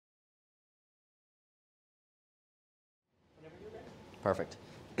Perfect.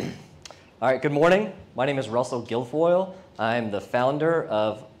 All right, good morning. My name is Russell Guilfoyle. I'm the founder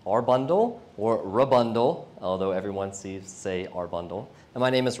of RBUNDLE, or RBUNDLE, although everyone seems to say RBUNDLE. And my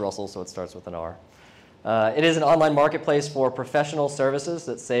name is Russell, so it starts with an R. It is an online marketplace for professional services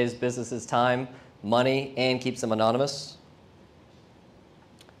that saves businesses time, money, and keeps them anonymous.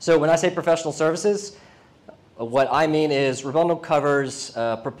 So when I say professional services, what I mean is RBUNDLE covers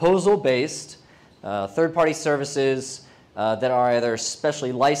proposal-based third-party services that are either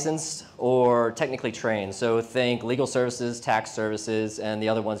specially licensed or technically trained. So think legal services, tax services, and the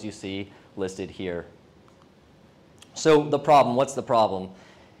other ones you see listed here. So the problem, what's the problem?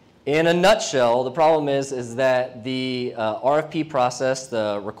 In a nutshell, the problem is that the RFP process,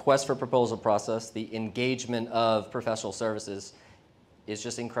 the request for proposal process, the engagement of professional services is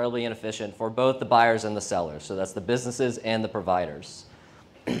just incredibly inefficient for both the buyers and the sellers. So that's the businesses and the providers.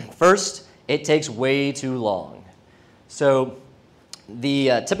 First, it takes way too long. So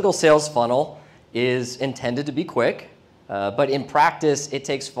the typical sales funnel is intended to be quick, but in practice, it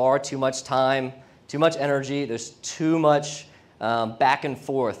takes far too much time, too much energy. There's too much back and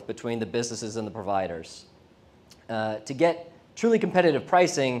forth between the businesses and the providers. To get truly competitive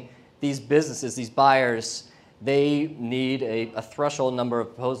pricing, these businesses, these buyers, they need a threshold number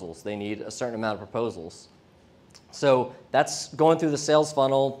of proposals. They need a certain amount of proposals. So that's going through the sales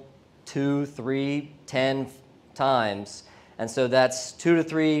funnel 2, 3, 10 times. And so that's 2 to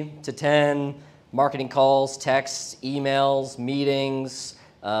 3 to 10 marketing calls, texts, emails, meetings,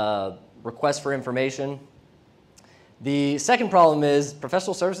 requests for information. The second problem is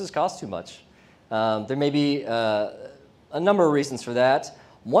professional services cost too much. There may be a number of reasons for that.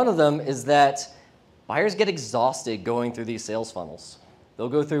 One of them is that buyers get exhausted going through these sales funnels. They'll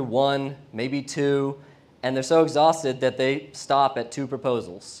go through 1, maybe 2, and they're so exhausted that they stop at 2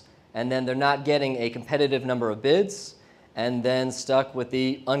 proposals. And then they're not getting a competitive number of bids, and then stuck with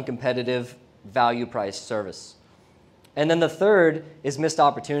the uncompetitive value-priced service. And then the third is missed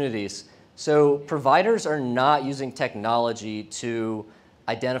opportunities. So providers are not using technology to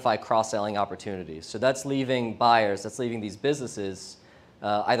identify cross-selling opportunities. So that's leaving buyers, that's leaving these businesses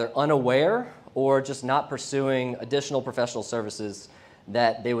either unaware or just not pursuing additional professional services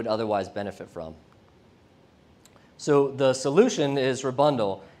that they would otherwise benefit from. So the solution is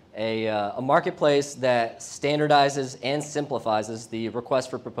RBUNDLE, a marketplace that standardizes and simplifies the request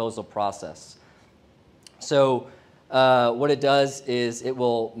for proposal process. So what it does is it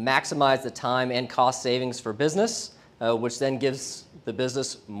will maximize the time and cost savings for business, which then gives the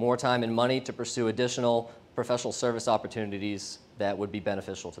business more time and money to pursue additional professional service opportunities that would be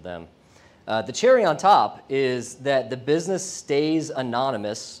beneficial to them. The cherry on top is that the business stays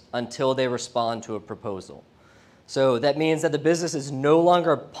anonymous until they respond to a proposal. So that means that the business is no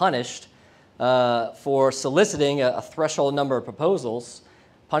longer punished for soliciting a threshold number of proposals,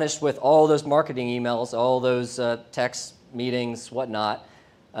 punished with all those marketing emails, all those text meetings, whatnot,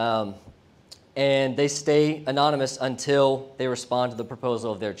 and they stay anonymous until they respond to the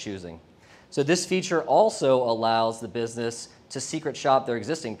proposal of their choosing. So this feature also allows the business to secret shop their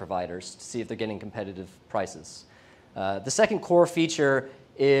existing providers to see if they're getting competitive prices. The second core feature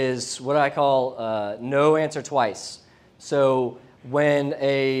is what I call no answer twice. So when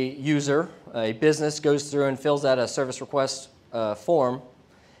a user, a business, goes through and fills out a service request form,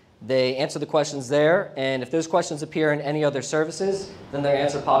 they answer the questions there, and if those questions appear in any other services, then their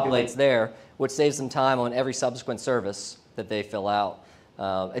answer populates there, which saves them time on every subsequent service that they fill out.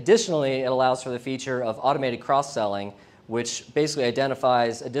 Additionally, it allows for the feature of automated cross-selling, which basically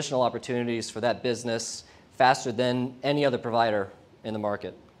identifies additional opportunities for that business faster than any other provider in the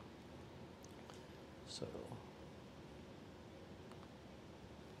market.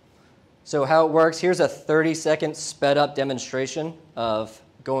 So how it works, here's a 30-second sped-up demonstration of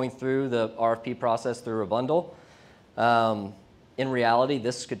going through the RFP process through RBUNDLE. In reality,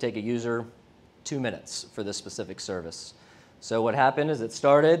 this could take a user 2 minutes for this specific service. So what happened is it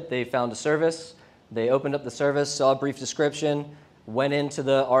started, they found a service, they opened up the service, saw a brief description, went into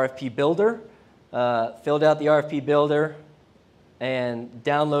the RFP builder, filled out the RFP builder, and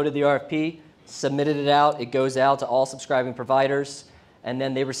downloaded the RFP, submitted it out. It goes out to all subscribing providers, and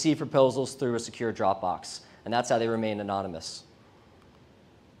then they receive proposals through a secure Dropbox. And that's how they remain anonymous.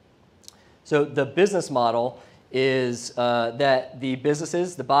 So the business model is that the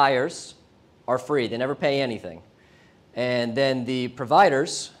businesses, the buyers, are free. They never pay anything. And then the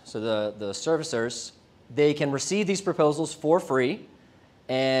providers, so the servicers, they can receive these proposals for free,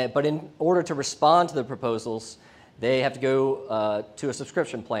 but in order to respond to the proposals, they have to go to a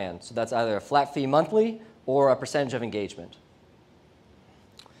subscription plan. So that's either a flat fee monthly or a percentage of engagement.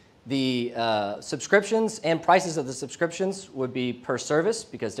 The subscriptions and prices of the subscriptions would be per service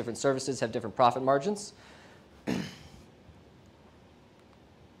because different services have different profit margins.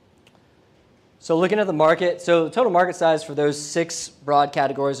 So looking at the market, so the total market size for those 6 broad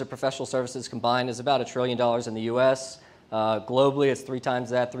categories of professional services combined is about $1 trillion in the US. Globally, it's 3 times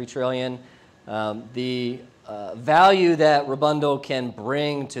that, $3 trillion. The value that RBUNDLE can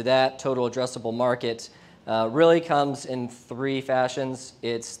bring to that total addressable market really comes in 3 fashions.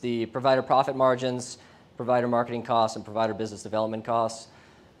 It's the provider profit margins, provider marketing costs, and provider business development costs.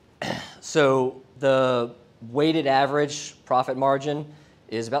 So the weighted average profit margin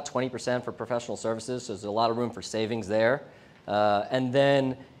is about 20% for professional services, so there's a lot of room for savings there. And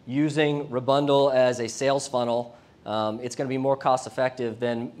then using RBUNDLE as a sales funnel, it's going to be more cost effective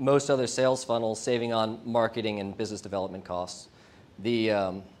than most other sales funnels, saving on marketing and business development costs.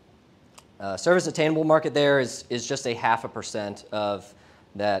 The service attainable market there is just 0.5% of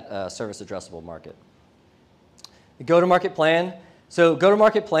that service addressable market. The go-to-market plan. So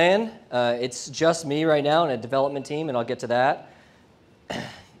go-to-market plan, it's just me right now and a development team, and I'll get to that.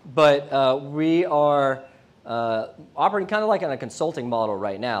 But we are operating kind of like on a consulting model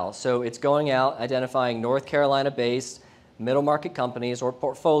right now. So it's going out, identifying North Carolina-based middle market companies or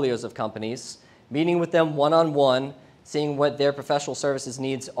portfolios of companies, meeting with them one-on-one, seeing what their professional services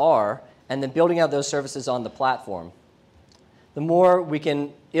needs are, and then building out those services on the platform. The more we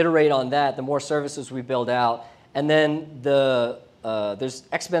can iterate on that, the more services we build out, and then there's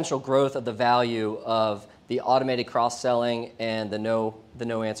exponential growth of the value of the automated cross-selling and the no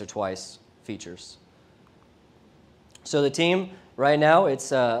answer twice features. So the team right now,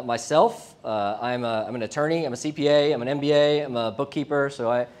 it's myself. I'm an attorney. I'm a CPA. I'm an MBA. I'm a bookkeeper. So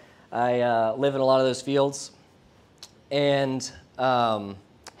I live in a lot of those fields. And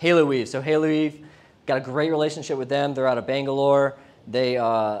Halo Weave. So Halo Weave, got a great relationship with them. They're out of Bangalore. They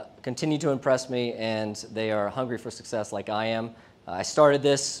continue to impress me, and they are hungry for success like I am. I started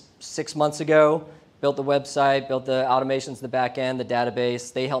this 6 months ago. Built the website, built the automations in the back end, the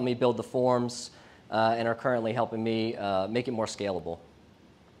database. They helped me build the forms and are currently helping me make it more scalable.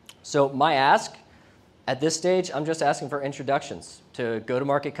 So my ask at this stage, I'm just asking for introductions to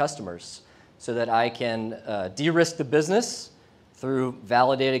go-to-market customers so that I can de-risk the business through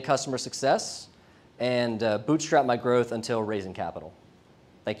validated customer success and bootstrap my growth until raising capital.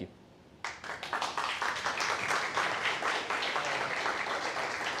 Thank you.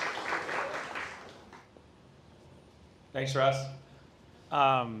 Thanks, Russ.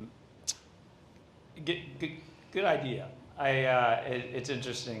 Good idea. It's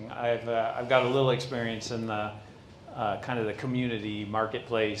interesting. I've got a little experience in the kind of the community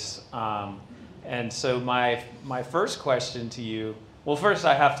marketplace, and so my first question to you. Well, first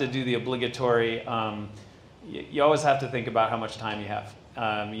I have to do the obligatory. You always have to think about how much time you have.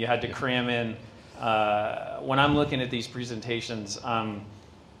 You had to cram in. When I'm looking at these presentations, I'm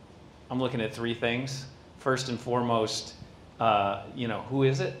looking at 3 things. First and foremost, who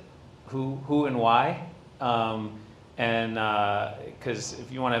is it? Who and why? And because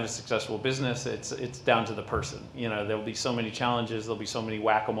if you want to have a successful business, it's down to the person. There'll be so many challenges, there'll be so many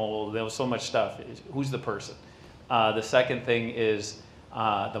whack-a-mole, there's so much stuff. Who's the person? The second thing is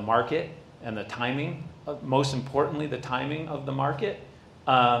the market and the timing. Most importantly, the timing of the market.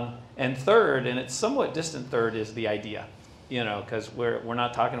 And third, and it's somewhat distant third, is the idea. Because we're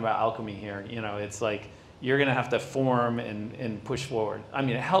not talking about alchemy here. It's like you're going to have to form and push forward. I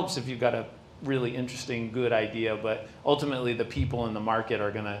mean, it helps if you've got a really interesting, good idea, but ultimately the people in the market are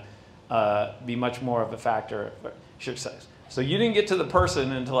going to be much more of a factor for success. So you didn't get to the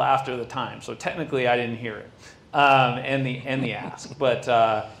person until after the time. So technically, I didn't hear it and the ask. But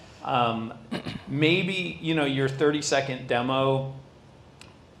maybe your 30-second demo.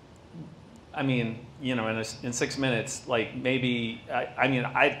 I mean, in 6 minutes, like maybe, I'm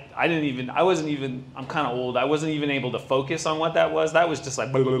kind of old. I wasn't even able to focus on what that was. That was just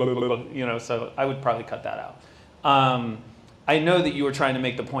like, so I would probably cut that out. I know that you were trying to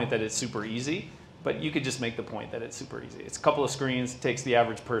make the point that it's super easy, but you could just make the point that it's super easy. It's a couple of screens, it takes the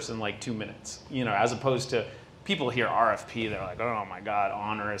average person like 2 minutes, as opposed to people hear RFP, they're like, oh my God,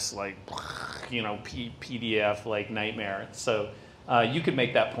 onerous, like, PDF, like nightmare. So you could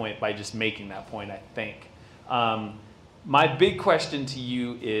make that point by just making that point, I think. My big question to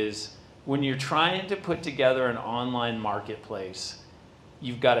you is, when you're trying to put together an online marketplace,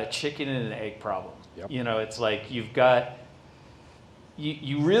 you've got a chicken and an egg problem. Yep. It's like you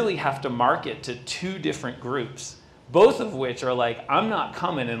really have to market to 2 different groups, both of which are like, I'm not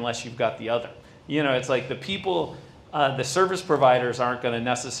coming unless you've got the other. It's like the people, the service providers aren't going to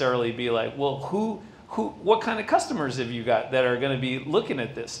necessarily be like, well, what kind of customers have you got that are going to be looking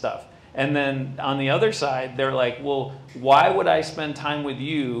at this stuff? And then on the other side, they're like, well, why would I spend time with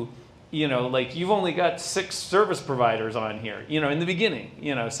you? You know, like you've only got 6 service providers on here, you know, in the beginning,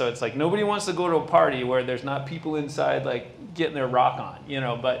 you know, so it's like nobody wants to go to a party where there's not people inside like getting their rock on, you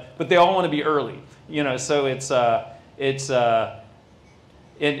know, but they all want to be early, you know, so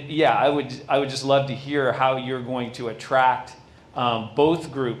and yeah, I would just love to hear how you're going to attract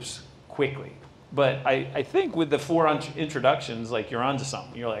both groups quickly. But I think with the 4 introductions, like you're onto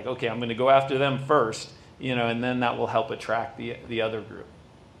something. You're like, okay, I'm going to go after them first, you know, and then that will help attract the other group.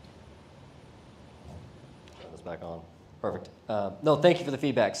 Turn this back on. Perfect. No, thank you for the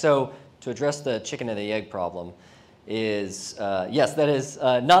feedback. So to address the chicken and the egg problem is, yes, that is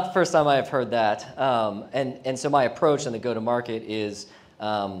not the first time I have heard that. And so my approach in the go-to-market is,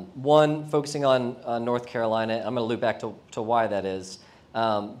 1, focusing on North Carolina. I'm going to loop back to why that is.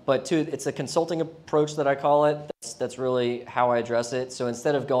 But 2, it's a consulting approach that I call it. That's really how I address it. So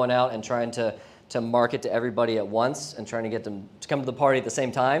instead of going out and trying to market to everybody at once and trying to get them to come to the party at the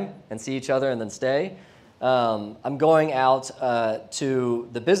same time and see each other and then stay, I'm going out to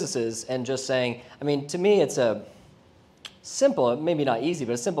the businesses and just saying, I mean, to me, it's a simple, maybe not easy,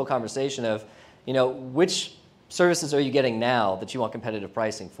 but a simple conversation of, you know, which services are you getting now that you want competitive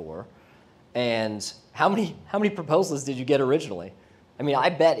pricing for? And how many proposals did you get originally? I mean, I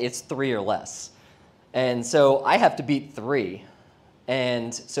bet it's 3 or less. And so I have to beat 3.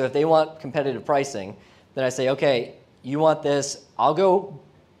 And so if they want competitive pricing, then I say, okay, you want this, I'll go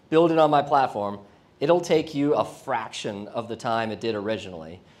build it on my platform. It'll take you a fraction of the time it did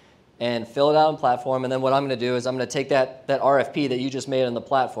originally. And fill it out on platform, and then what I'm going to do is I'm going to take that RFP that you just made on the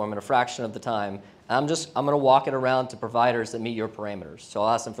platform in a fraction of the time, and I'm going to walk it around to providers that meet your parameters. So I'll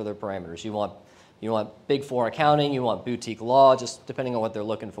ask them for their parameters. You want Big 4 accounting, you want boutique law, just depending on what they're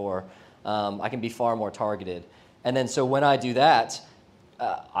looking for. I can be far more targeted. And then so when I do that,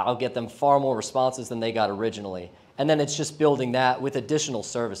 I'll get them far more responses than they got originally. And then it's just building that with additional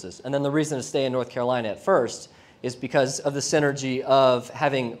services. And then the reason to stay in North Carolina at first is because of the synergy of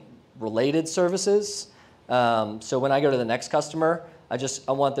having related services. So when I go to the next customer,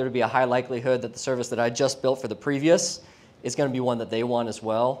 I want there to be a high likelihood that the service that I just built for the previous is going to be one that they want as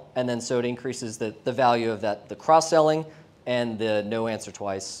well. And then so it increases the value of that, the cross-selling and the no answer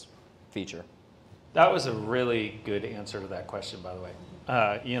twice feature. That was a really good answer to that question, by the way.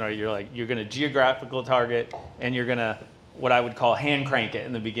 You know, you're going to geographical target, and you're going to, what I would call hand crank it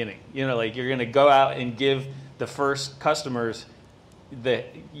in the beginning. You know, like you're going to go out and give the first customers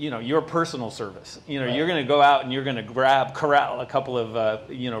your personal service. You know, right. You're going to go out and you're going to corral a couple of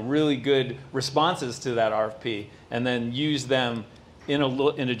really good responses to that RFP, and then use them in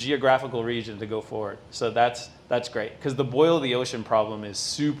a geographical region to go forward. So that's great, because the boil of the ocean problem is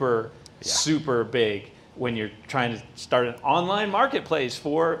super big when you're trying to start an online marketplace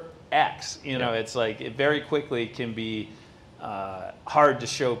for X. You know, it's like it very quickly can be hard to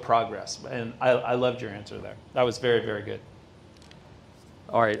show progress. And I loved your answer there. That was very, very good.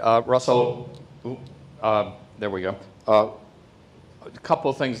 All right, Russell, there we go. A couple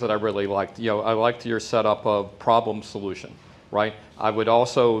of things that I really liked. You know, I liked your setup of problem solution, right? I would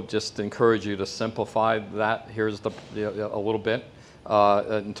also just encourage you to simplify that. Here's a little bit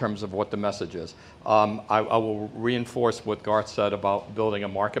in terms of what the message is. I will reinforce what Garth said about building a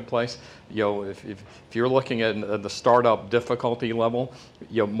marketplace. You know, if you're looking at the startup difficulty level,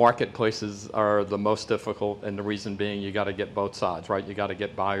 you know, marketplaces are the most difficult, and the reason being you got to get both sides, right? You got to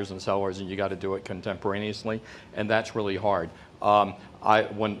get buyers and sellers, and you got to do it contemporaneously, and that's really hard. When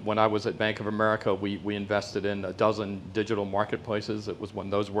I was at Bank of America, we invested in a dozen digital marketplaces. It was when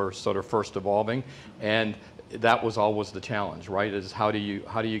those were sort of first evolving, and that was always the challenge, right? Is how do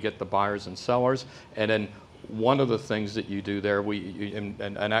you get the buyers and sellers? And then one of the things that you do there,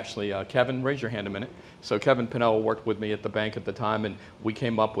 and actually, Kevin, raise your hand a minute. So Kevin Pinnell worked with me at the bank at the time, and we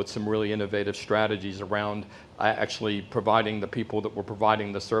came up with some really innovative strategies around actually providing the people that were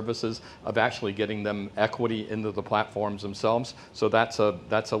providing the services, of actually getting them equity into the platforms themselves. So that's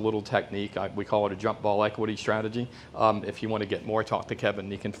a little technique. We call it a jump ball equity strategy. If you want to get more, talk to Kevin.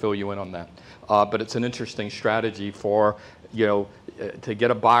 He can fill you in on that. But it's an interesting strategy for, you know, to get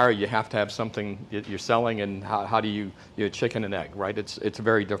a buyer, you have to have something you're selling, and how do you chicken and egg, right? It's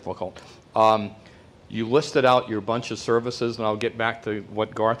very difficult. You listed out your bunch of services, and I'll get back to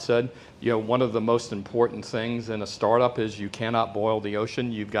what Garth said. You know, one of the most important things in a startup is you cannot boil the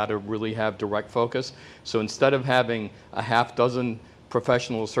ocean. You've got to really have direct focus. So instead of having a half dozen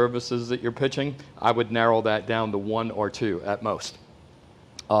professional services that you're pitching, I would narrow that down to 1 or 2 at most.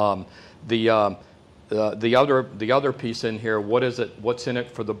 The other piece in here, what's in it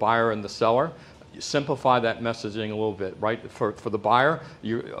for the buyer and the seller? simplify that messaging a little bit, right? For the buyer,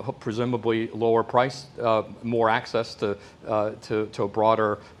 you presumably lower price, more access to a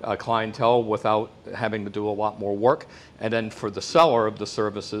broader clientele without having to do a lot more work. And then for the seller of the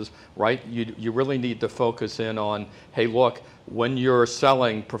services, right, you really need to focus in on, hey, look, when you're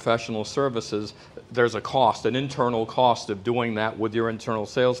selling professional services, there's a cost, an internal cost of doing that with your internal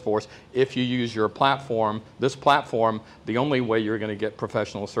sales force. If you use your platform, this platform, the only way you're going to get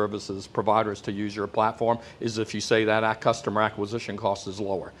professional services providers to use your platform is if you say that customer acquisition cost is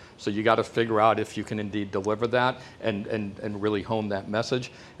lower. So you got to figure out if you can indeed deliver that and really hone that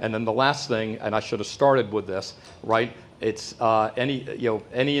message. And then the last thing, and I should have started with this, right? It's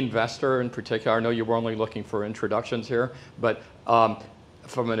any investor in particular. I know you were only looking for introductions here, but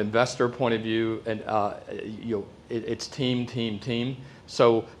from an investor point of view, and it's team.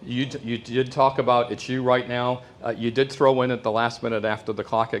 So you did talk about it's you right now. You did throw in at the last minute after the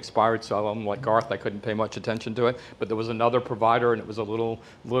clock expired, so I'm like Garth, I couldn't pay much attention to it. But there was another provider, and it was a little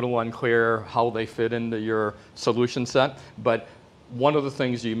unclear how they fit into your solution set. But one of the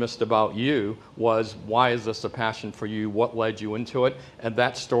things you missed about you was, why is this a passion for you? What led you into it? And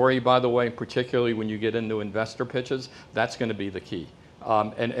that story, by the way, particularly when you get into investor pitches, that's going to be the key.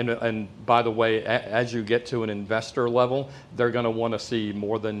 And by the way, as you get to an investor level, they're going to want to see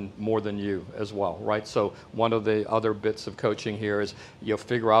more than you as well, right? So one of the other bits of coaching here is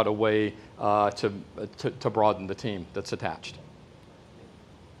figure out a way to broaden the team that's attached.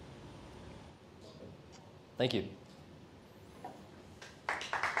 Thank you.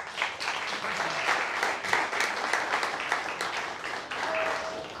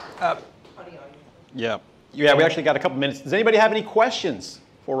 Yeah, we actually got a couple minutes. Does anybody have any questions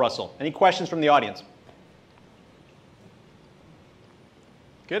for Russell? Any questions from the audience?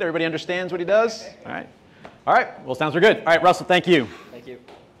 Good, everybody understands what he does? All right. Well, sounds good. All right, Russell, thank you. Thank you.